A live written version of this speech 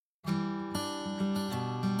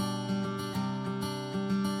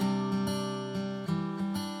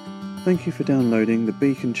Thank you for downloading the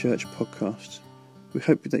Beacon Church podcast. We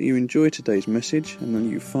hope that you enjoy today's message and that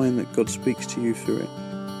you find that God speaks to you through it.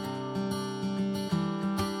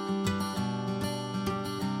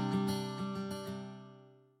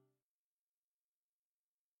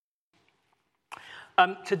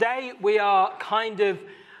 Today we are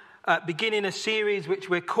beginning a series which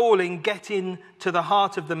we're calling Getting to the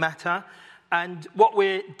Heart of the Matter. And what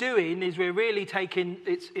we're doing is we're really taking,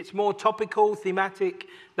 it's more topical, thematic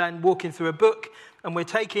than walking through a book. And we're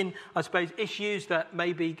taking, I suppose, issues that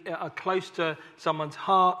maybe are close to someone's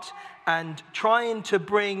heart and trying to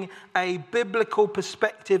bring a biblical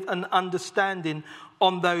perspective and understanding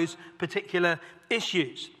on those particular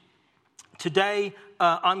issues. Today,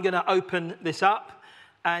 I'm going to open this up,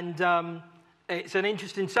 and it's an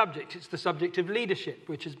interesting subject. It's the subject of leadership,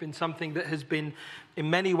 which has been something that has been in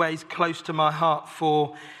many ways close to my heart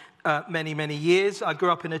for many, many years. I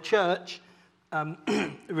grew up in a church,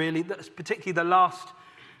 really, that's particularly the last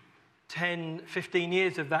 10, 15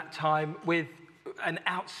 years of that time, with an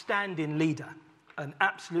outstanding leader, an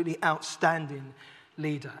absolutely outstanding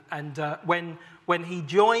leader. And when he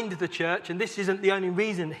joined the church, and this isn't the only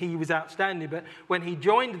reason he was outstanding, but when he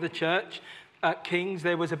joined the church at King's,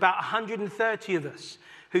 there was about 130 of us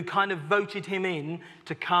who kind of voted him in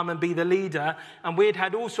to come and be the leader. And we had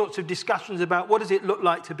had all sorts of discussions about what does it look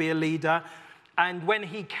like to be a leader. And when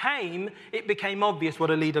he came, it became obvious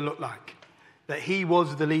what a leader looked like, that he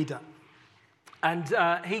was the leader. And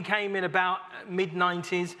he came in about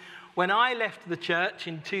mid-90s. When I left the church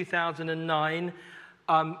in 2009,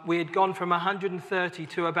 we had gone from 130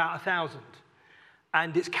 to about 1,000.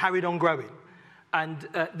 And it's carried on growing. And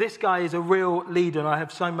this guy is a real leader, and I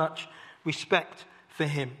have so much respect for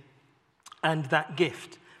him and that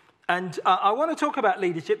gift. And I want to talk about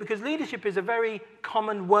leadership because leadership is a very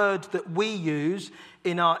common word that we use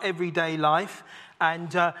in our everyday life.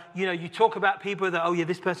 And, you talk about people that, oh, yeah,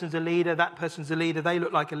 this person's a leader, that person's a leader, they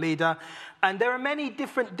look like a leader. And there are many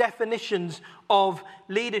different definitions of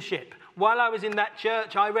leadership. While I was in that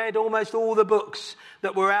church, I read almost all the books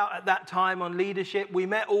that were out at that time on leadership. We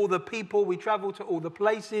met all the people, we traveled to all the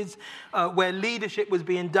places where leadership was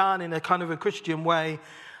being done in a kind of a Christian way.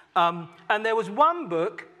 And there was one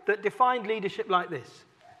book that defined leadership like this.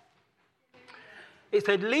 It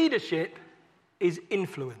said, leadership is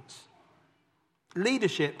influence.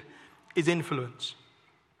 Leadership is influence.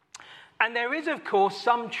 And there is, of course,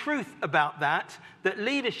 some truth about that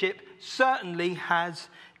leadership certainly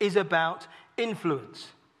is about influence.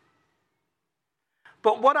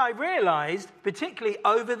 But what I realized, particularly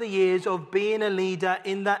over the years of being a leader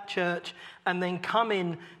in that church and then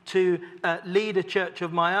coming to lead a church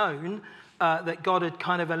of my own, that God had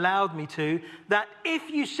kind of allowed me to, that if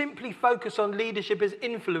you simply focus on leadership as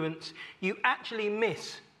influence, you actually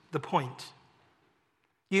miss the point.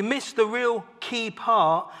 You miss the real key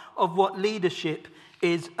part of what leadership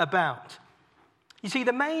is about. You see,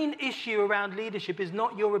 the main issue around leadership is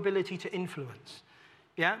not your ability to influence.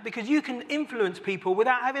 Yeah? Because you can influence people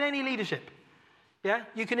without having any leadership. Yeah?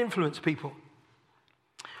 You can influence people.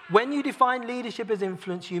 When you define leadership as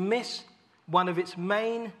influence, you miss one of its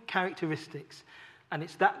main characteristics. And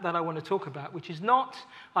it's that I want to talk about, which is not,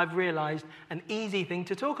 I've realized, an easy thing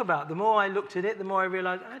to talk about. The more I looked at it, the more I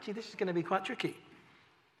realized, actually, this is going to be quite tricky.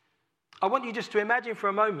 I want you just to imagine for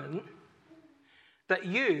a moment that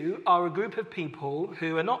you are a group of people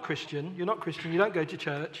who are not Christian, you don't go to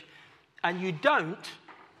church, and you don't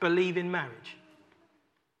believe in marriage.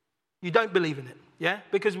 You don't believe in it, yeah?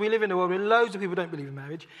 Because we live in a world where loads of people don't believe in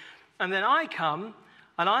marriage. And then I come,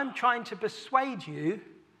 and I'm trying to persuade you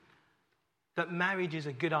that marriage is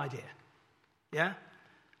a good idea, yeah?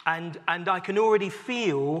 And I can already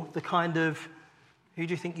feel the kind of, who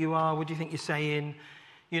do you think you are? What do you think you're saying?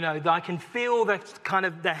 I can feel the kind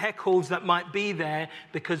of the heckles that might be there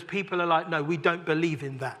because people are like, no, we don't believe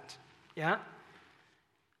in that. Yeah?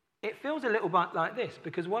 It feels a little bit like this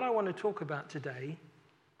because what I want to talk about today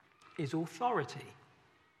is authority.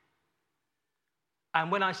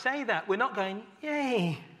 And when I say that, we're not going,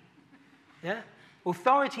 yay. Yeah?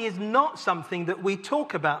 Authority is not something that we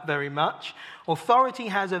talk about very much. Authority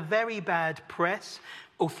has a very bad press,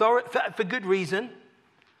 for good reason.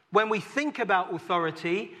 When we think about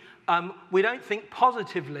authority, we don't think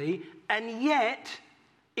positively. And yet,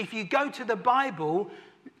 if you go to the Bible,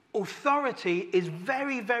 authority is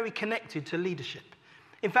very, very connected to leadership.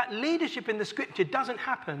 In fact, leadership in the scripture doesn't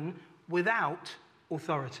happen without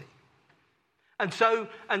authority. And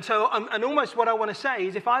almost what I want to say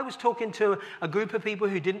is if I was talking to a group of people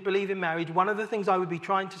who didn't believe in marriage, one of the things I would be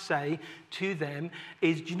trying to say to them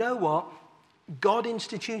is, do you know what? God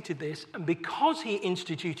instituted this, and because he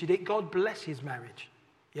instituted it, God blesses marriage.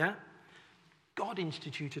 Yeah? God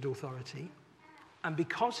instituted authority, and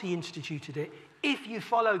because he instituted it, if you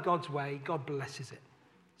follow God's way, God blesses it.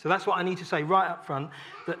 So that's what I need to say right up front,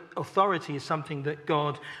 that authority is something that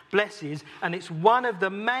God blesses, and it's one of the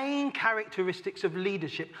main characteristics of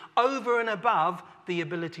leadership over and above the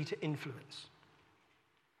ability to influence.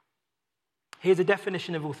 Here's a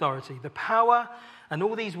definition of authority. The power, and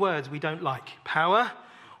all these words we don't like. Power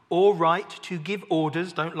or right to give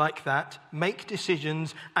orders, don't like that. Make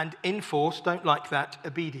decisions and enforce, don't like that.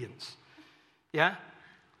 Obedience. Yeah?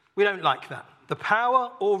 We don't like that. The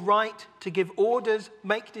power or right to give orders,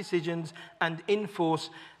 make decisions, and enforce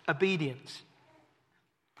obedience.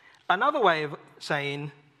 Another way of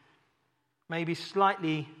saying, maybe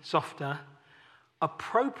slightly softer,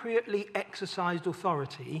 appropriately exercised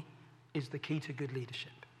authority is the key to good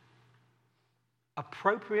leadership.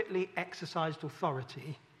 Appropriately exercised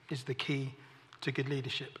authority is the key to good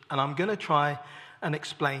leadership. And I'm going to try and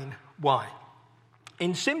explain why.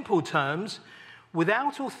 In simple terms,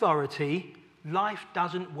 without authority, life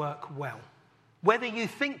doesn't work well. Whether you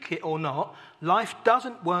think it or not, life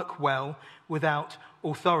doesn't work well without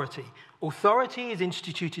authority. Authority is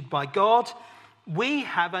instituted by God. We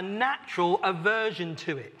have a natural aversion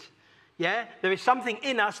to it. Yeah? There is something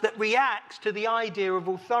in us that reacts to the idea of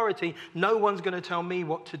authority. No one's going to tell me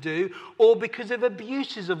what to do, or because of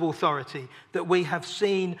abuses of authority that we have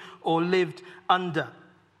seen or lived under.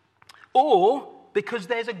 Or because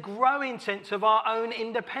there's a growing sense of our own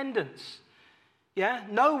independence. Yeah?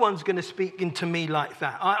 No one's going to speak into me like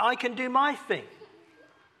that. I can do my thing.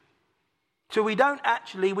 So we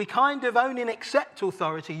kind of only accept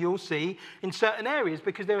authority, you'll see, in certain areas,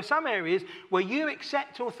 because there are some areas where you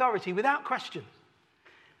accept authority without question.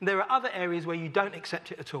 And there are other areas where you don't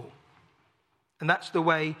accept it at all. And that's the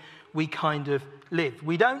way we kind of live.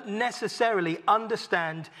 We don't necessarily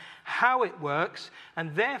understand how it works,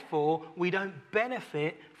 and therefore we don't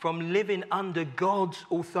benefit from living under God's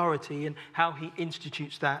authority and how he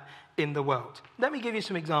institutes that in the world. Let me give you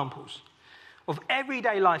some examples of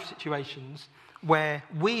everyday life situations where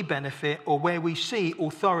we benefit or where we see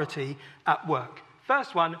authority at work.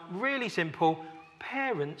 First one, really simple,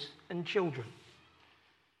 parents and children.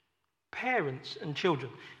 Parents and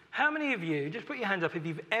children. How many of you, just put your hands up if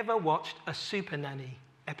you've ever watched a Super Nanny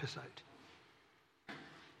episode?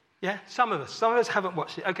 Yeah, some of us haven't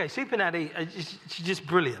watched it. Okay, Super Nanny, she's just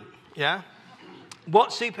brilliant, yeah?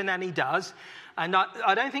 What Super Nanny does, and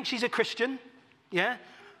I don't think she's a Christian, yeah?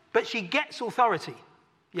 But she gets authority,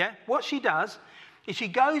 yeah? What she does is she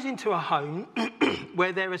goes into a home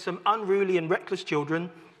where there are some unruly and reckless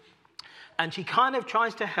children, and she kind of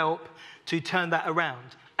tries to help to turn that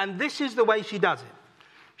around. And this is the way she does it.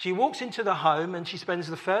 She walks into the home and she spends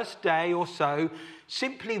the first day or so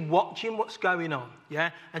simply watching what's going on, yeah?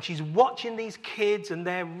 And she's watching these kids and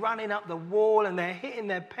they're running up the wall and they're hitting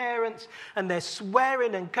their parents and they're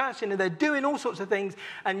swearing and cursing and they're doing all sorts of things.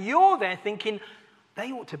 And you're there thinking,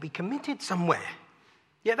 they ought to be committed somewhere.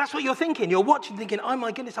 Yeah, that's what you're thinking. You're watching thinking, oh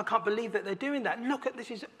my goodness, I can't believe that they're doing that. Look at this,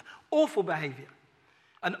 is awful behavior.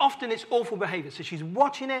 And often it's awful behavior. So she's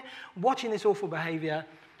watching this awful behavior.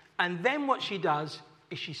 And then what she does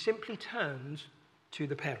is she simply turns to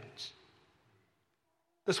the parents.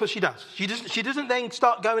 That's what she does. She doesn't then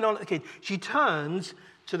start going on at the kid. She turns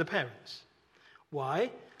to the parents.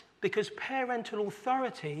 Why? Because parental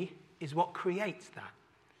authority is what creates that,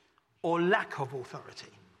 or lack of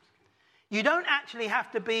authority. You don't actually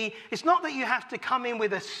have to be, it's not that you have to come in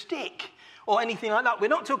with a stick or anything like that. We're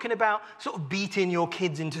not talking about sort of beating your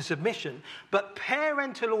kids into submission, but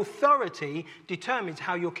parental authority determines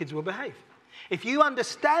how your kids will behave. If you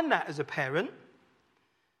understand that as a parent,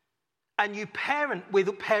 and you parent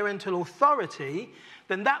with parental authority,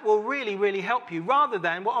 then that will really, really help you, rather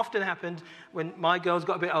than what often happened when my girls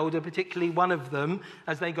got a bit older, particularly one of them,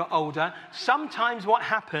 as they got older. Sometimes what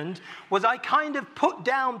happened was I kind of put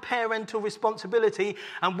down parental responsibility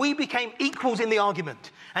and we became equals in the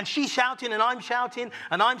argument. And she's shouting and I'm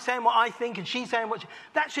saying what I think and she's saying what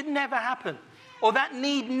that should never happen. Or that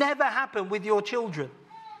need never happen with your children.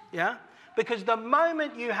 Yeah? Because the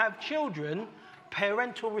moment you have children,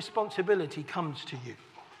 parental responsibility comes to you.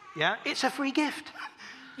 Yeah? It's a free gift.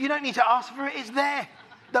 You don't need to ask for it. It's there.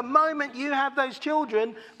 The moment you have those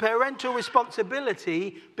children, parental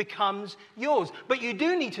responsibility becomes yours. But you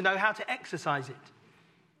do need to know how to exercise it.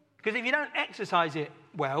 Because if you don't exercise it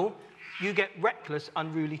well, you get reckless,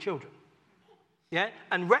 unruly children. Yeah?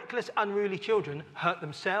 And reckless, unruly children hurt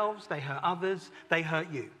themselves, they hurt others, they hurt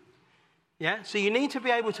you. Yeah? So you need to be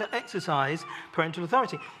able to exercise parental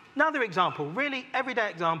authority. Another example, really everyday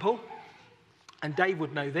example, and Dave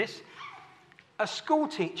would know this, a school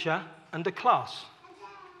teacher and a class.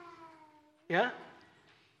 Yeah?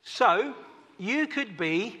 So, you could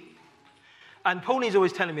be, and Pauline's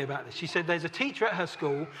always telling me about this. She said there's a teacher at her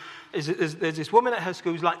school, there's this woman at her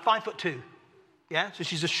school who's like 5'2". Yeah? So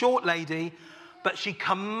she's a short lady, but she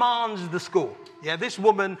commands the school. Yeah? This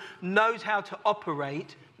woman knows how to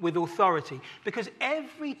operate with authority. Because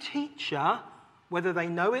every teacher, whether they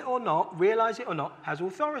know it or not, realize it or not, has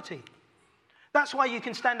authority. That's why you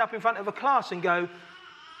can stand up in front of a class and go,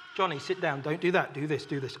 Johnny, sit down, don't do that, do this,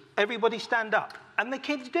 do this. Everybody stand up. And the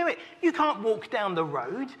kids do it. You can't walk down the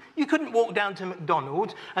road. You couldn't walk down to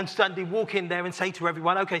McDonald's and suddenly walk in there and say to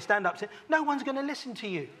everyone, okay, stand up. No one's going to listen to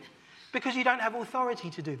you because you don't have authority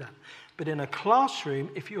to do that. But in a classroom,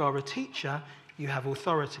 if you are a teacher, you have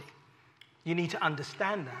authority. You need to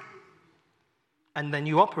understand that. And then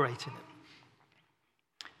you operate in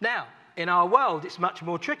it. Now, in our world, it's much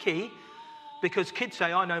more tricky because kids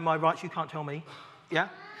say, I know my rights, you can't tell me. Yeah?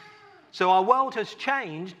 So our world has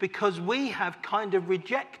changed because we have kind of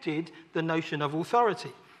rejected the notion of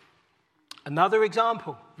authority. Another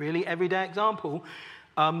example, really everyday example,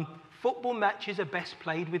 football matches are best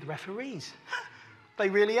played with referees. They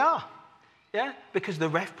really are. Yeah, because the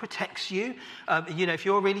ref protects you. If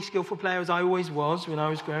you're a really skillful player, as I always was when I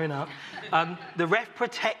was growing up, the ref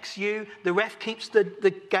protects you. The ref keeps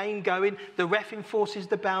the game going. The ref enforces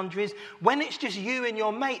the boundaries. When it's just you and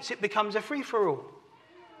your mates, it becomes a free-for-all.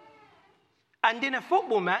 And in a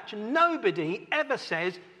football match, nobody ever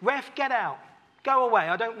says, ref, get out. Go away.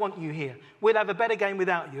 I don't want you here. We'll have a better game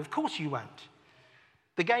without you. Of course you won't.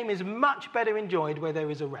 The game is much better enjoyed where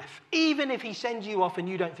there is a ref, even if he sends you off and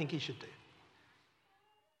you don't think he should do.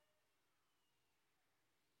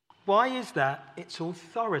 Why is that? It's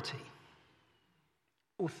authority.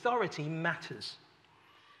 Authority matters.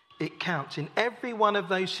 It counts. In every one of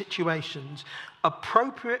those situations,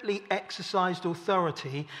 appropriately exercised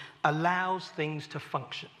authority allows things to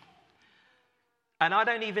function. And I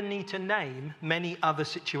don't even need to name many other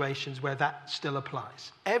situations where that still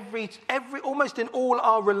applies. Almost in all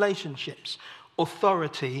our relationships,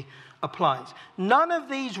 authority applies. None of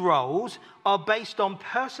these roles are based on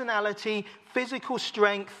personality, physical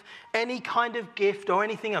strength, any kind of gift or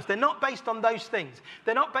anything else. They're not based on those things.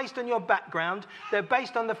 They're not based on your background. They're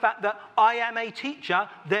based on the fact that I am a teacher,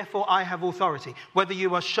 therefore I have authority. Whether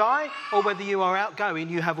you are shy or whether you are outgoing,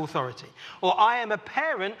 you have authority. Or I am a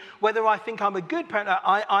parent, whether I think I'm a good parent,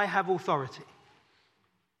 I have authority.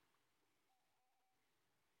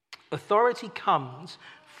 Authority comes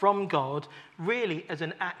from God really as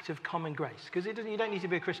an act of common grace. Because you don't need to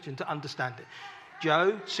be a Christian to understand it.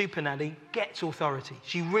 Jo, Super Nanny, gets authority.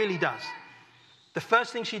 She really does. The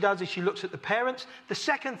first thing she does is she looks at the parents. The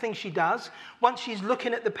second thing she does, once she's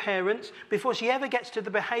looking at the parents, before she ever gets to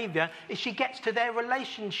the behaviour, is she gets to their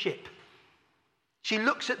relationship. She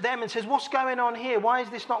looks at them and says, what's going on here? Why is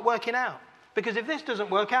this not working out? Because if this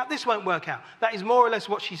doesn't work out, this won't work out. That is more or less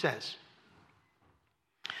what she says.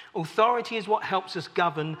 Authority is what helps us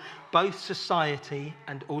govern both society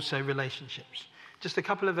and also relationships. Just a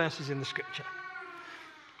couple of verses in the scripture.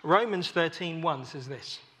 Romans 13:1 says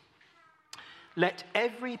this: let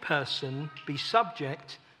every person be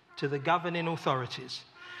subject to the governing authorities,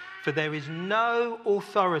 for there is no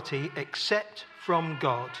authority except from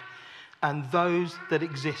God, and those that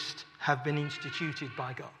exist have been instituted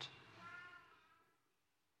by God.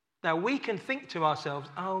 Now we can think to ourselves,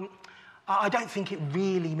 I don't think it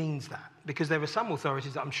really means that, because there are some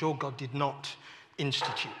authorities that I'm sure God did not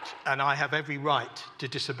institute, and I have every right to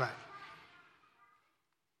disobey.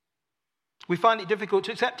 We find it difficult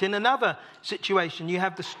to accept. In another situation, you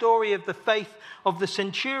have the story of the faith of the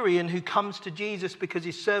centurion who comes to Jesus because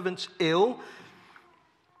his servant's ill.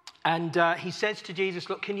 And he says to Jesus,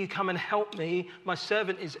 look, can you come and help me? My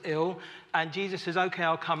servant is ill. And Jesus says, okay,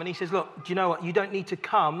 I'll come. And he says, look, do you know what? You don't need to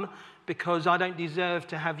come because I don't deserve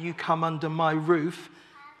to have you come under my roof.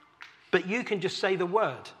 But you can just say the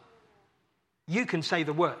word. You can say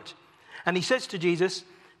the word. And he says to Jesus,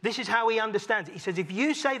 this is how he understands it. He says, if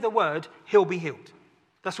you say the word, he'll be healed.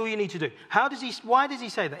 That's all you need to do. Why does he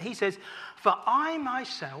say that? He says, for I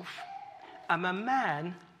myself am a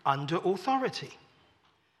man under authority,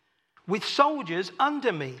 with soldiers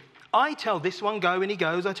under me. I tell this one, go, and he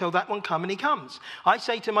goes. I tell that one, come, and he comes. I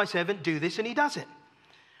say to my servant, do this, and he does it.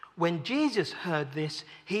 When Jesus heard this,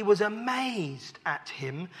 he was amazed at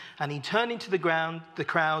him, and he turned into the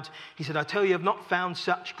crowd. He said, I tell you, I've not found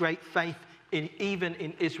such great faith even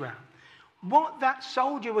in Israel. What that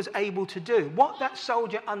soldier was able to do, what that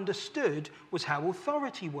soldier understood, was how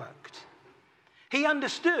authority worked. He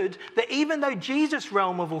understood that even though Jesus'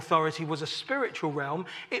 realm of authority was a spiritual realm,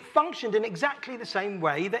 it functioned in exactly the same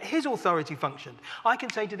way that his authority functioned. I can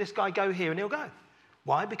say to this guy, go here, and he'll go.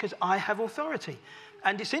 Why? Because I have authority.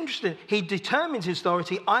 And it's interesting, he determines his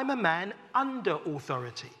authority. I'm a man under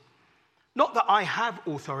authority. Not that I have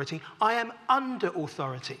authority, I am under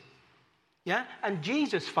authority. Yeah? And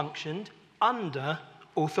Jesus functioned under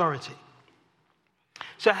authority.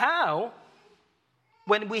 So how,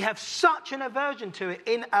 when we have such an aversion to it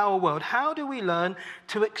in our world, how do we learn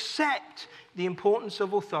to accept the importance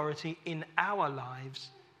of authority in our lives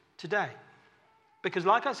today? Because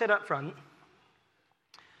like I said up front,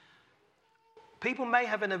 people may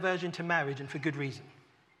have an aversion to marriage, and for good reason.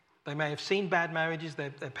 They may have seen bad marriages, their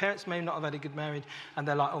parents may not have had a good marriage, and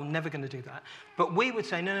they're like, oh, never going to do that. But we would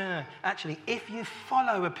say, no. Actually, if you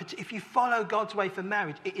follow God's way for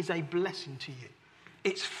marriage, it is a blessing to you.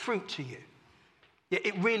 It's fruit to you.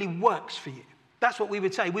 It really works for you. That's what we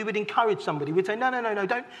would say. We would encourage somebody. We'd say, no,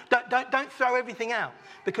 don't throw everything out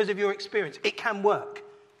because of your experience. It can work.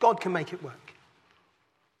 God can make it work.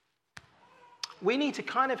 We need to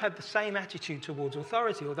kind of have the same attitude towards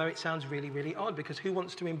authority, although it sounds really, really odd, because who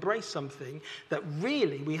wants to embrace something that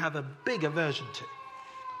really we have a big aversion to?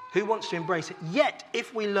 Who wants to embrace it? Yet,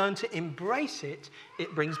 if we learn to embrace it,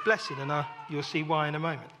 it brings blessing, and you'll see why in a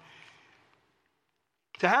moment.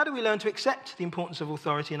 So how do we learn to accept the importance of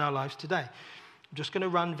authority in our lives today? I'm just going to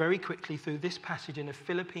run very quickly through this passage in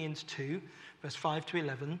Philippians 2, verse 5 to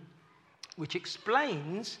 11, which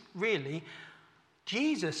explains, really,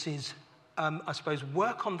 Jesus'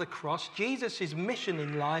 work on the cross, Jesus' mission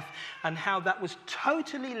in life, and how that was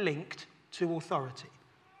totally linked to authority.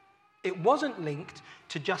 It wasn't linked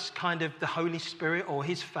to just kind of the Holy Spirit or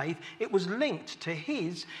his faith. It was linked to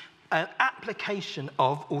his application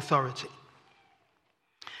of authority.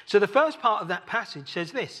 So the first part of that passage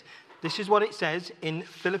says this. This is what it says in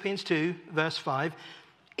Philippians 2, verse 5.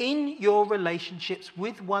 In your relationships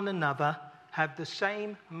with one another, have the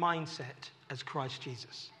same mindset as Christ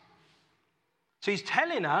Jesus. So he's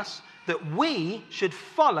telling us that we should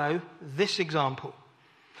follow this example.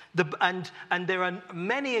 And there are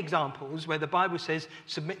many examples where the Bible says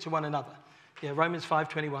submit to one another. Yeah, Romans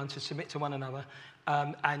 5:21 says submit to one another,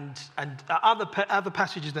 and other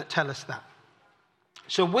passages that tell us that.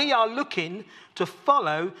 So we are looking to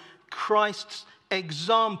follow Christ's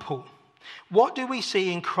example. What do we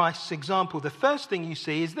see in Christ's example? The first thing you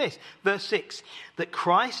see is this, verse 6, that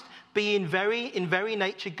Christ, being in very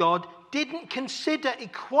nature God, didn't consider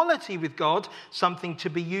equality with God something to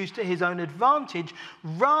be used to his own advantage.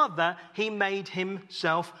 Rather, he made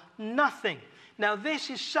himself nothing. Now, this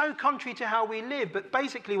is so contrary to how we live, but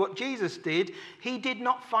basically what Jesus did, he did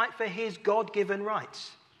not fight for his God-given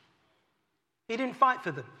rights. He didn't fight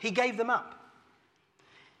for them. He gave them up.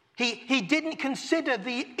 He didn't consider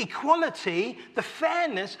the equality, the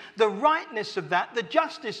fairness, the rightness of that, the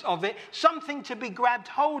justice of it, something to be grabbed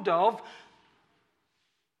hold of.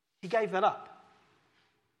 He gave that up.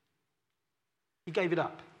 He gave it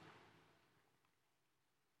up.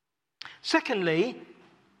 Secondly,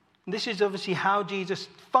 this is obviously how Jesus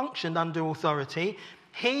functioned under authority.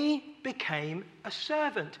 He became a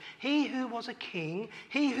servant. He who was a king,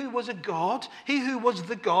 he who was a God, he who was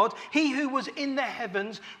the God, he who was in the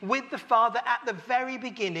heavens with the Father at the very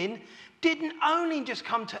beginning, didn't only just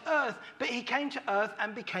come to earth, but he came to earth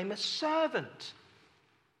and became a servant.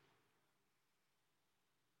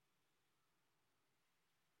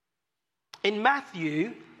 In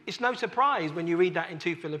Matthew, it's no surprise when you read that in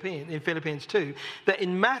Philippians 2, that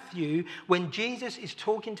in Matthew, when Jesus is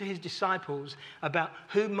talking to his disciples about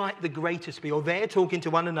who might the greatest be, or they're talking to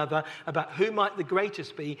one another about who might the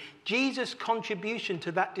greatest be, Jesus' contribution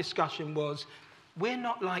to that discussion was, we're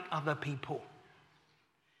not like other people.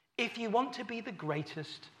 If you want to be the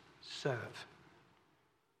greatest, serve.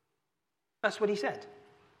 That's what he said.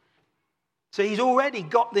 So he's already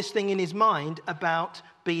got this thing in his mind about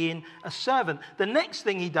being a servant. The next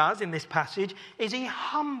thing he does in this passage is he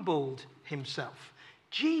humbled himself.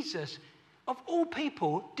 Jesus, of all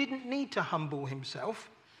people, didn't need to humble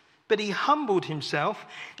himself, but he humbled himself.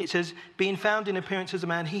 It says, being found in appearance as a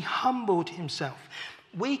man, he humbled himself.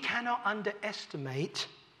 We cannot underestimate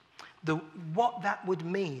what that would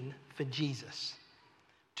mean for Jesus,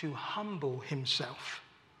 to humble himself.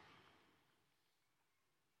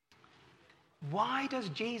 Why does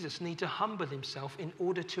Jesus need to humble himself in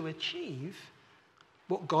order to achieve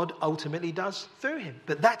what God ultimately does through him?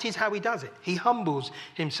 But that is how he does it. He humbles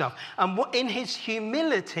himself. And in his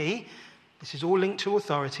humility, this is all linked to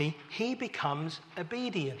authority, he becomes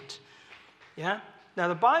obedient. Yeah? Now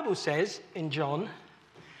the Bible says in John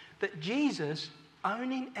that Jesus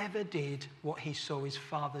only ever did what he saw his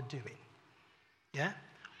Father doing. Yeah?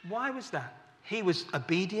 Why was that? He was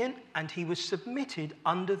obedient and he was submitted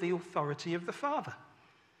under the authority of the Father.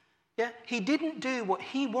 Yeah, he didn't do what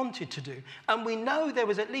he wanted to do. And we know there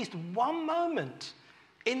was at least one moment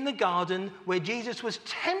in the garden where Jesus was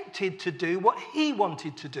tempted to do what he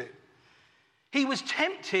wanted to do. He was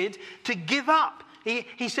tempted to give up.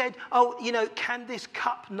 He said, can this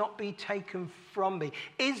cup not be taken from me?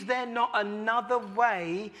 Is there not another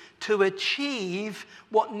way to achieve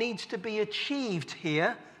what needs to be achieved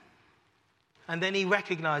here? And then he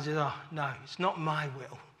recognizes, no, it's not my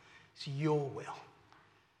will. It's your will.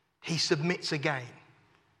 He submits again.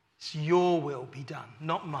 It's your will be done,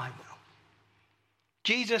 not my will.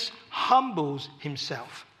 Jesus humbles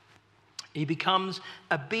himself. He becomes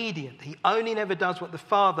obedient. He only never does what the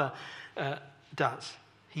Father does.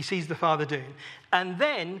 He sees the Father doing. And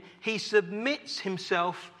then he submits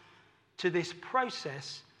himself to this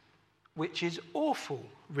process, which is awful,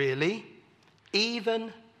 really.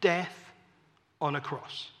 Even death on a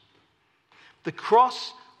cross. The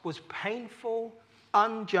cross was painful,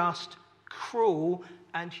 unjust, cruel,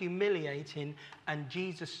 and humiliating, and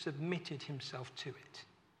Jesus submitted himself to it.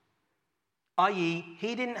 I.e.,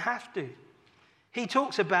 he didn't have to. He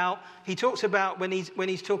talks about when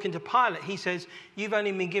he's talking to Pilate, he says, you've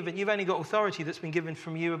only got authority that's been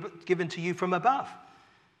given to you from above.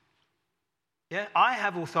 Yeah, I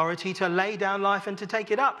have authority to lay down life and to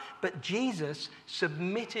take it up. But Jesus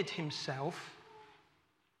submitted himself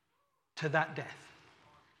to that death.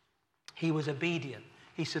 He was obedient.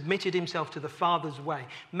 He submitted himself to the Father's way.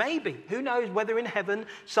 Maybe, who knows, whether in heaven,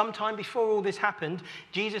 sometime before all this happened,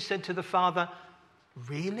 Jesus said to the Father,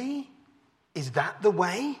 really? Is that the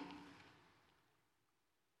way?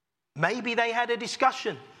 Maybe they had a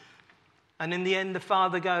discussion. And in the end, the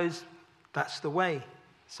Father goes, that's the way,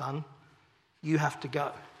 son. You have to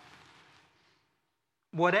go.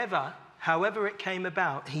 However it came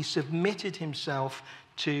about, he submitted himself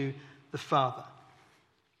to the Father.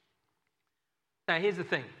 Now, here's the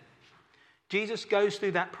thing. Jesus goes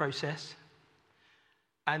through that process,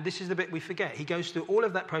 and this is the bit we forget. He goes through all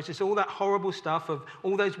of that process, all that horrible stuff of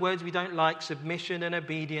all those words we don't like, submission and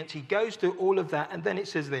obedience. He goes through all of that, and then it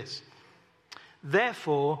says this.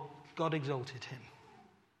 Therefore, God exalted him.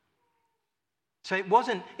 So it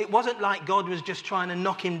wasn't like God was just trying to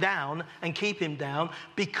knock him down and keep him down.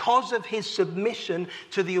 Because of his submission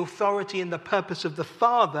to the authority and the purpose of the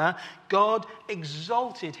Father, God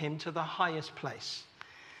exalted him to the highest place.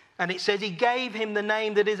 And it says he gave him the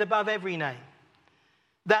name that is above every name.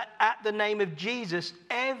 That at the name of Jesus,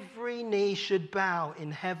 every knee should bow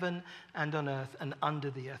in heaven and on earth and under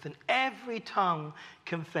the earth. And every tongue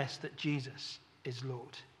confess that Jesus is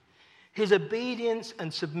Lord. His obedience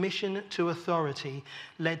and submission to authority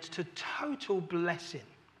led to total blessing.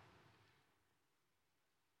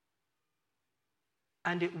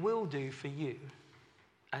 And it will do for you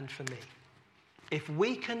and for me. If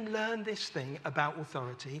we can learn this thing about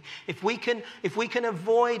authority, if we can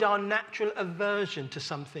avoid our natural aversion to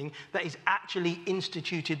something that is actually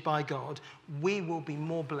instituted by God, we will be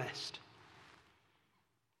more blessed.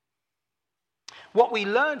 What we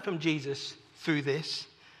learn from Jesus through this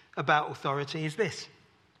about authority is this.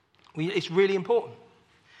 It's really important.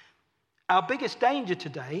 Our biggest danger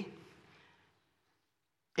today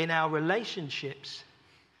in our relationships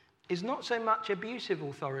is not so much abusive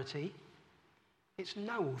authority, it's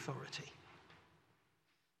no authority.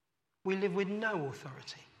 We live with no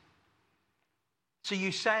authority. So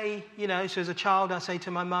you say, so as a child I say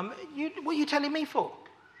to my mum, what are you telling me for?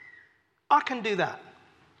 I can do that.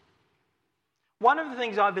 One of the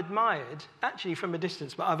things I've admired, actually from a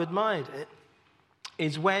distance, but I've admired it,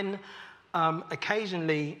 is when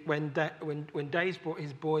occasionally when Dave's brought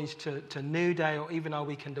his boys to New Day or even our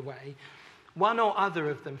weekend away, one or other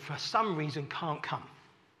of them for some reason can't come.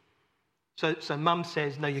 So mum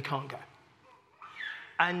says, no, you can't go.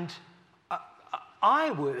 And I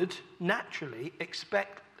would naturally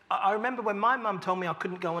expect, I remember when my mum told me I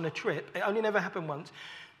couldn't go on a trip, it only never happened once.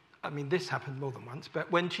 I mean, this happened more than once,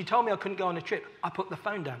 but when she told me I couldn't go on a trip, I put the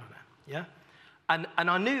phone down on her, yeah? And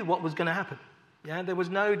I knew what was going to happen, yeah? There was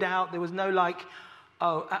no doubt, there was no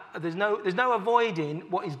there's no avoiding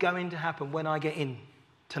what is going to happen when I get in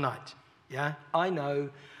tonight, yeah? I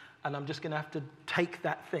know, and I'm just going to have to take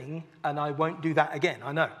that thing, and I won't do that again,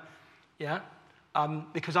 I know, yeah?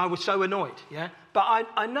 Because I was so annoyed, yeah? But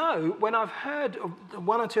I know when I've heard of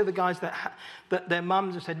one or two of the guys that their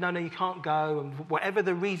mums have said, no, you can't go, and whatever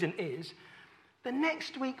the reason is, the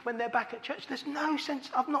next week when they're back at church, there's no sense,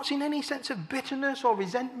 I've not seen any sense of bitterness or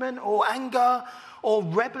resentment or anger or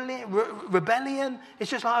rebellion.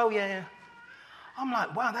 It's just like, oh, yeah. I'm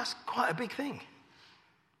like, wow, that's quite a big thing.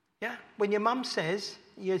 Yeah? When your mum says,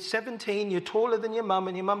 you're 17, you're taller than your mum,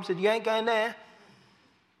 and your mum said, you ain't going there.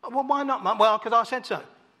 Well, why not, Mum? Well, because I said so.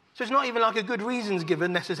 So it's not even like a good reasons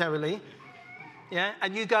given necessarily. Yeah,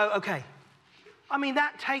 and you go, okay. I mean,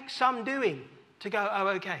 that takes some doing to go, oh,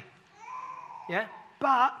 okay. Yeah,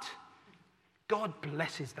 but God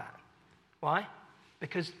blesses that. Why?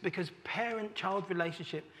 Because parent-child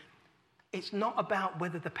relationship, it's not about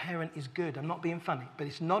whether the parent is good. I'm not being funny, but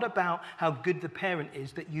it's not about how good the parent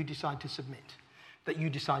is that you decide to submit, that you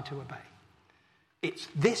decide to obey.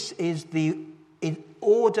 This is the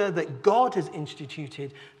order that God has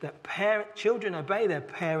instituted, that children obey their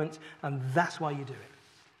parents, and that's why you do it.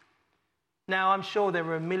 Now, I'm sure there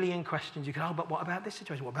are a million questions. You go, oh, but what about this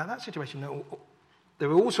situation? What about that situation? No, there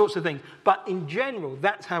are all sorts of things. But in general,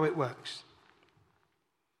 that's how it works.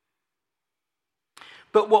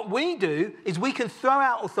 But what we do is we can throw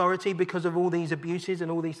out authority because of all these abuses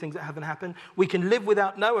and all these things that haven't happened. We can live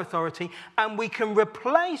without no authority, and we can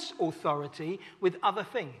replace authority with other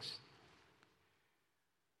things.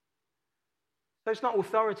 So it's not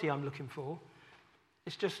authority I'm looking for.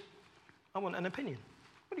 It's just, I want an opinion.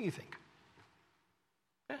 What do you think?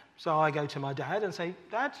 Yeah. So I go to my dad and say,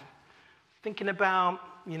 Dad, thinking about,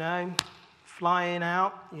 flying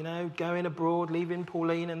out, going abroad, leaving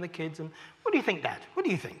Pauline and the kids. And what do you think, Dad? What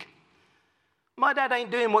do you think? My dad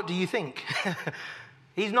ain't doing what do you think.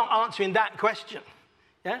 He's not answering that question.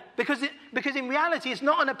 Yeah? Because in reality, it's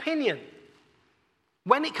not an opinion.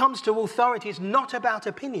 When it comes to authority, it's not about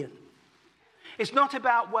opinion. It's not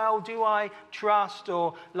about, well, do I trust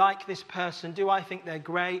or like this person? Do I think they're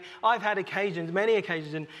great? I've had many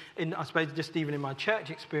occasions in I suppose just even in my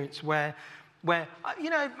church experience where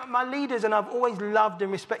my leaders, and I've always loved and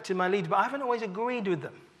respected my leaders, but I haven't always agreed with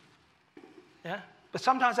them. Yeah? But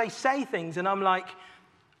sometimes they say things and I'm like,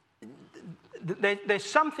 there's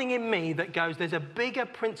something in me that goes, there's a bigger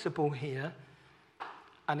principle here,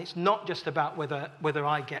 and it's not just about whether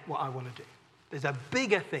I get what I want to do. There's a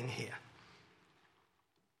bigger thing here.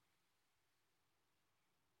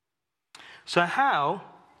 So how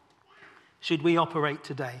should we operate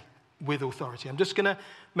today with authority? I'm just going to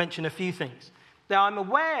mention a few things. Now, I'm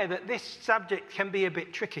aware that this subject can be a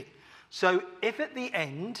bit tricky. So if at the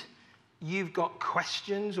end you've got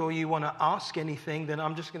questions or you want to ask anything, then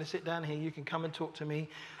I'm just going to sit down here. You can come and talk to me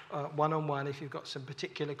one-on-one if you've got some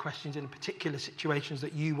particular questions in particular situations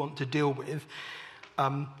that you want to deal with.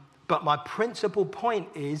 But my principal point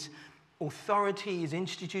is authority is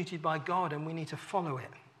instituted by God and we need to follow it.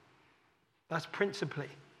 That's principally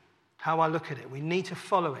how I look at it. We need to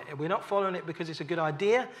follow it. We're not following it because it's a good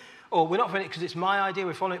idea, or we're not following it because it's my idea.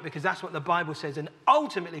 We're following it because that's what the Bible says. And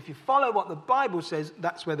ultimately, if you follow what the Bible says,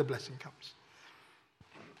 that's where the blessing comes.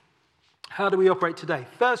 How do we operate today?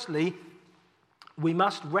 Firstly, we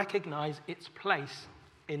must recognize its place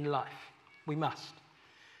in life. We must.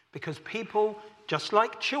 Because people, just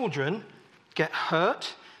like children, get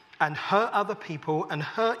hurt and hurt other people and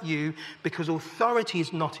hurt you because authority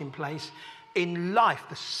is not in place. In life,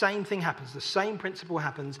 the same thing happens. The same principle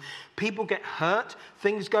happens. People get hurt,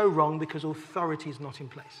 things go wrong because authority is not in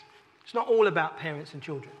place. It's not all about parents and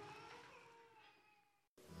children.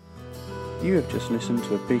 You have just listened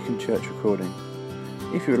to a Beacon Church recording.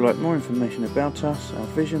 If you would like more information about us, our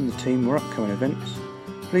vision, the team or upcoming events,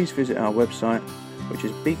 please visit our website, which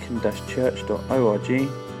is beacon-church.org. You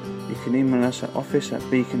can email us at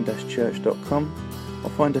office@beacon-church.com or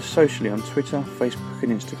find us socially on Twitter, Facebook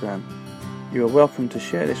and Instagram. You are welcome to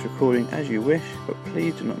share this recording as you wish, but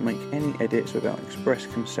please do not make any edits without express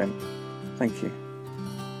consent. Thank you.